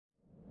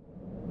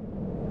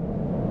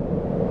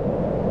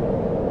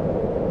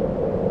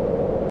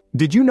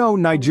Did you know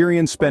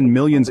Nigerians spend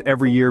millions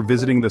every year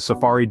visiting the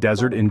safari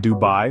desert in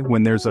Dubai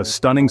when there's a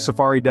stunning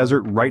safari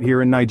desert right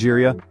here in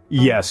Nigeria?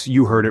 Yes,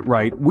 you heard it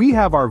right. We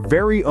have our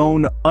very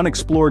own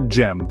unexplored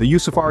gem, the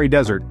Yusufari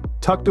Desert,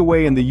 tucked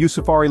away in the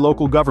Yusufari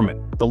local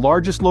government, the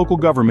largest local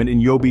government in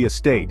Yobe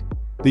estate.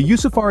 The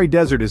Yusufari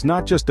Desert is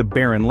not just a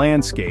barren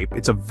landscape,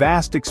 it's a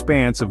vast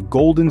expanse of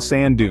golden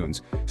sand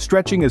dunes,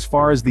 stretching as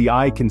far as the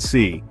eye can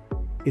see.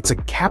 It's a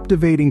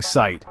captivating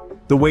sight.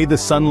 The way the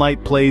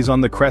sunlight plays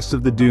on the crest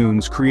of the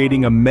dunes,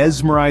 creating a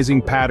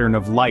mesmerizing pattern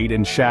of light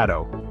and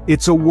shadow.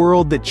 It's a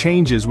world that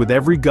changes with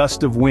every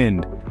gust of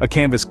wind, a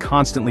canvas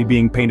constantly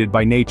being painted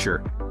by nature.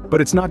 But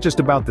it's not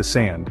just about the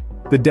sand.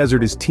 The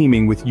desert is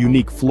teeming with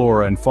unique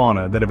flora and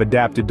fauna that have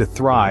adapted to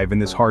thrive in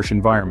this harsh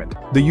environment.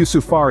 The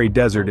Yusufari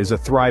Desert is a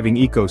thriving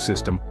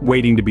ecosystem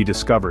waiting to be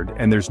discovered,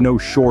 and there's no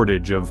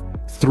shortage of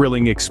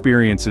thrilling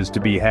experiences to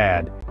be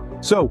had.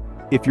 So,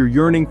 if you're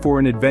yearning for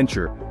an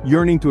adventure,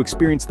 yearning to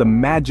experience the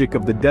magic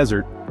of the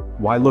desert,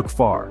 why look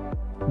far?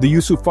 The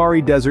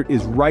Yusufari Desert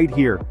is right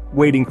here,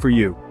 waiting for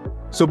you.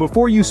 So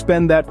before you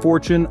spend that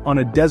fortune on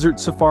a desert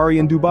safari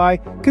in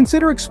Dubai,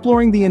 consider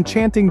exploring the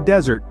enchanting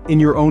desert in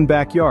your own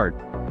backyard.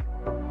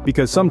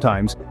 Because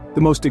sometimes,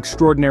 the most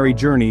extraordinary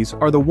journeys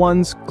are the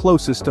ones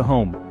closest to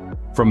home.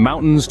 From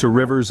mountains to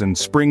rivers and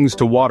springs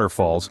to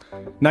waterfalls,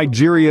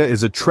 Nigeria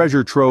is a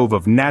treasure trove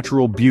of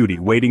natural beauty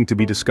waiting to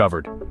be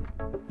discovered.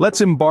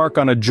 Let's embark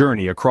on a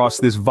journey across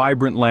this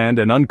vibrant land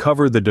and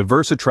uncover the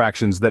diverse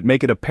attractions that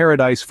make it a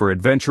paradise for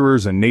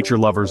adventurers and nature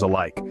lovers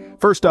alike.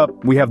 First up,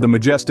 we have the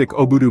majestic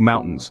Obudu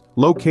Mountains,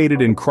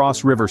 located in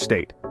Cross River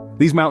State.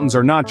 These mountains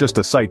are not just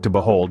a sight to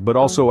behold, but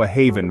also a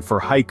haven for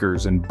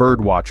hikers and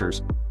bird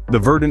watchers. The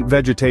verdant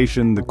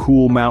vegetation, the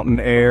cool mountain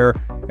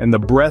air, and the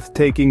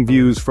breathtaking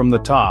views from the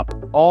top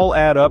all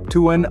add up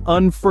to an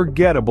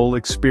unforgettable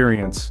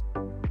experience.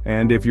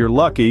 And if you're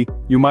lucky,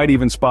 you might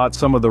even spot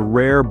some of the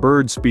rare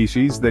bird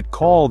species that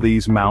call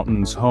these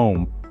mountains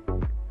home.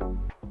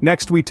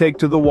 Next, we take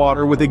to the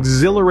water with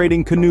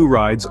exhilarating canoe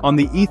rides on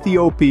the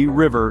Ethopie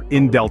River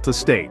in Delta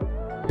State.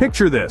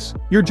 Picture this,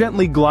 you're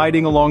gently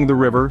gliding along the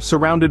river,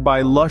 surrounded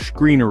by lush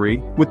greenery,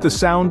 with the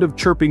sound of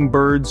chirping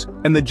birds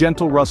and the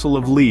gentle rustle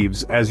of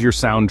leaves as your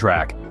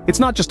soundtrack. It's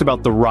not just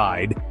about the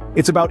ride,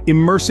 it's about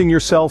immersing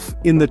yourself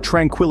in the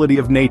tranquility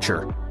of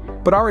nature.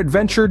 But our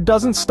adventure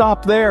doesn't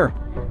stop there.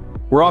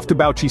 We're off to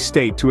Bauchi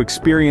State to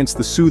experience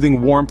the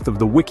soothing warmth of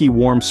the Wiki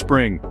warm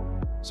spring.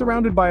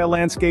 Surrounded by a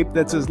landscape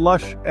that's as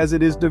lush as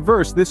it is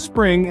diverse, this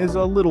spring is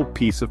a little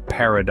piece of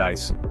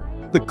paradise.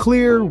 The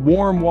clear,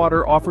 warm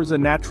water offers a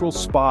natural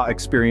spa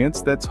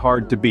experience that's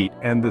hard to beat,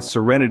 and the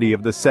serenity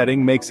of the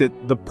setting makes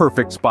it the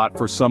perfect spot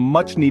for some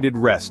much-needed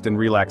rest and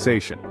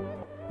relaxation.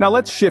 Now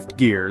let's shift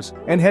gears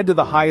and head to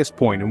the highest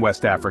point in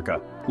West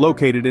Africa,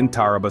 located in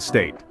Taraba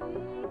State.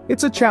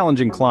 It's a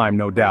challenging climb,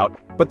 no doubt,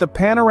 but the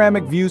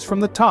panoramic views from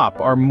the top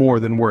are more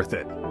than worth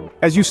it.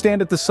 As you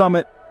stand at the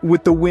summit,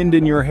 with the wind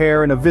in your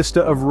hair and a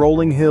vista of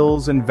rolling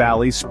hills and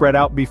valleys spread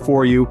out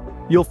before you,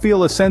 you'll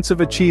feel a sense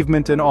of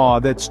achievement and awe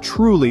that's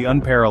truly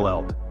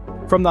unparalleled.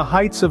 From the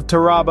heights of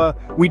Taraba,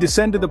 we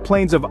descend to the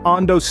plains of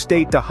Ondo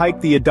State to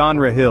hike the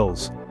Adanra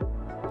Hills.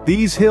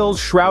 These hills,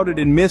 shrouded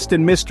in mist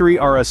and mystery,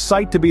 are a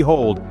sight to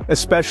behold,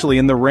 especially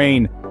in the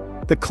rain.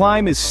 The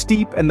climb is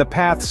steep and the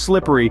path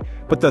slippery,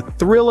 but the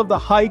thrill of the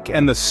hike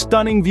and the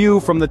stunning view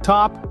from the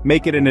top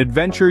make it an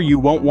adventure you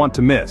won't want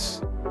to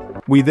miss.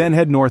 We then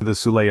head north of the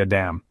Suleya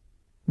Dam.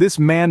 This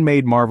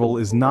man-made marvel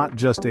is not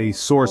just a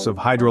source of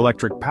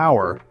hydroelectric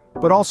power,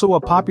 but also a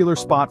popular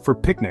spot for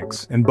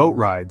picnics and boat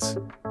rides.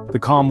 The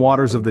calm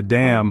waters of the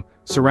dam,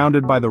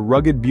 surrounded by the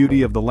rugged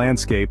beauty of the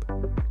landscape,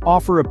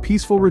 offer a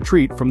peaceful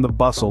retreat from the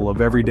bustle of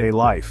everyday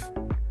life.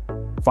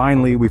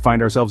 Finally, we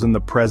find ourselves in the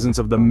presence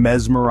of the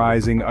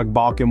mesmerizing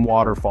Agbakim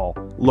waterfall.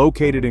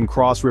 Located in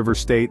Cross River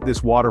State,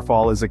 this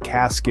waterfall is a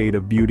cascade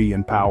of beauty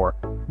and power.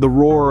 The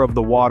roar of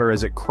the water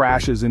as it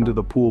crashes into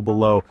the pool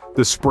below,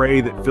 the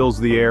spray that fills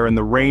the air, and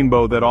the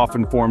rainbow that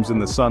often forms in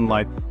the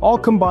sunlight, all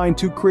combine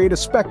to create a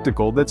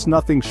spectacle that's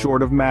nothing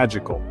short of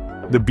magical.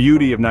 The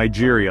beauty of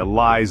Nigeria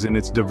lies in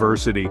its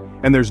diversity,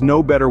 and there's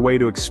no better way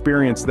to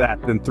experience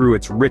that than through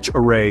its rich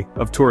array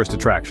of tourist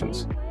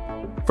attractions.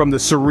 From the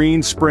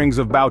serene springs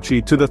of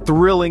Bauchi to the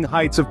thrilling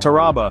heights of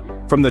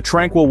Taraba, from the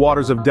tranquil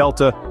waters of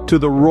Delta to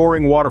the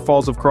roaring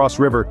waterfalls of Cross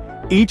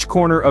River, each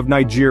corner of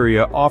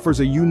Nigeria offers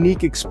a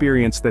unique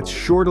experience that's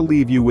sure to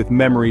leave you with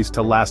memories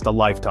to last a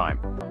lifetime.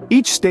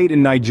 Each state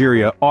in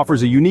Nigeria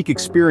offers a unique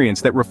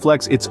experience that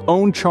reflects its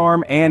own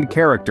charm and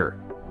character.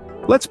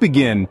 Let's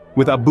begin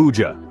with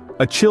Abuja,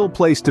 a chill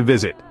place to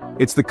visit.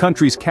 It's the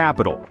country's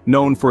capital,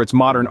 known for its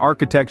modern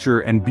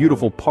architecture and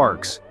beautiful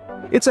parks.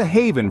 It's a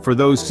haven for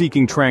those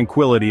seeking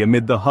tranquility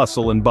amid the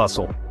hustle and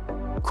bustle.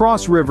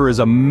 Cross River is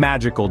a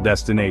magical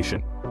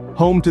destination,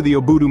 home to the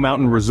Obudu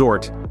Mountain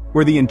Resort,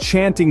 where the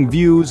enchanting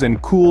views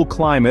and cool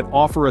climate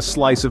offer a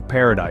slice of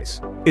paradise.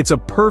 It's a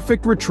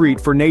perfect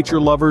retreat for nature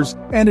lovers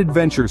and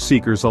adventure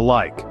seekers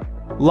alike.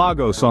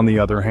 Lagos, on the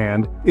other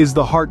hand, is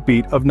the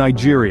heartbeat of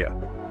Nigeria.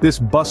 This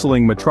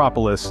bustling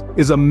metropolis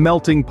is a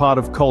melting pot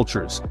of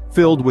cultures,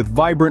 filled with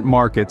vibrant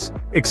markets,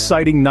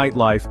 exciting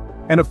nightlife,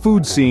 and a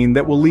food scene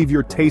that will leave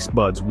your taste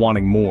buds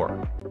wanting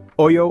more.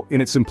 Oyo,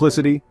 in its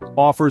simplicity,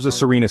 offers a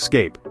serene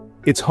escape.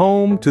 It's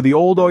home to the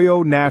Old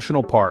Oyo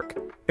National Park,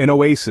 an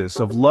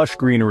oasis of lush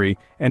greenery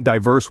and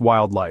diverse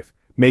wildlife,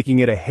 making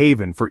it a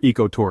haven for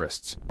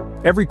eco-tourists.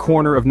 Every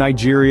corner of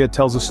Nigeria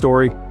tells a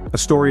story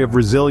of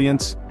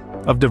resilience,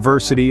 of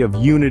diversity, of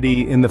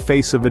unity in the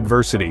face of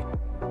adversity.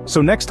 So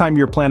next time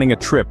you're planning a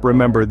trip,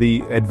 remember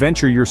the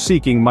adventure you're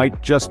seeking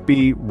might just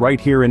be right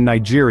here in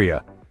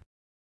Nigeria.